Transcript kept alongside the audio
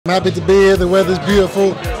I'm happy to be here, the weather's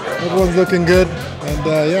beautiful, everyone's looking good,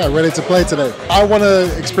 and yeah, ready to play today. I want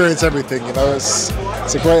to experience everything, you know, it's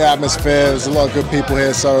a great atmosphere, there's a lot of good people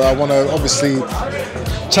here, so I want to obviously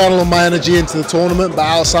channel my energy into the tournament, but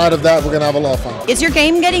outside of that, we're going to have a lot of fun. Is your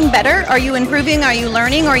game getting better? Are you improving? Are you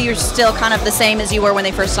learning? Or are you still kind of the same as you were when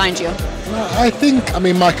they first signed you? I think,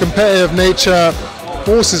 my competitive nature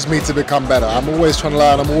forces me to become better. I'm always trying to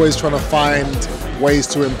learn, I'm always trying to find ways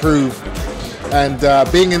to improve. And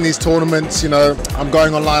being in these tournaments, you know, I'm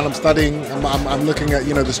going online, I'm studying, I'm looking at,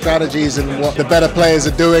 you know, the strategies and what the better players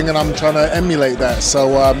are doing, and I'm trying to emulate that.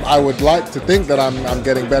 So I would like to think that I'm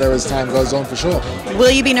getting better as time goes on, for sure.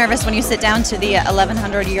 Will you be nervous when you sit down to the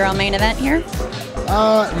 1,100 euro main event here?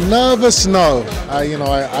 Nervous, no. You know,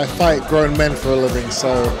 I fight grown men for a living,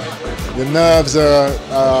 so the nerves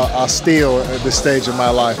are steel at this stage of my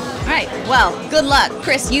life. All right, well, good luck.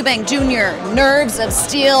 Chris Eubank Jr., Nerves of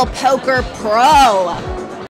Steel Poker Pro.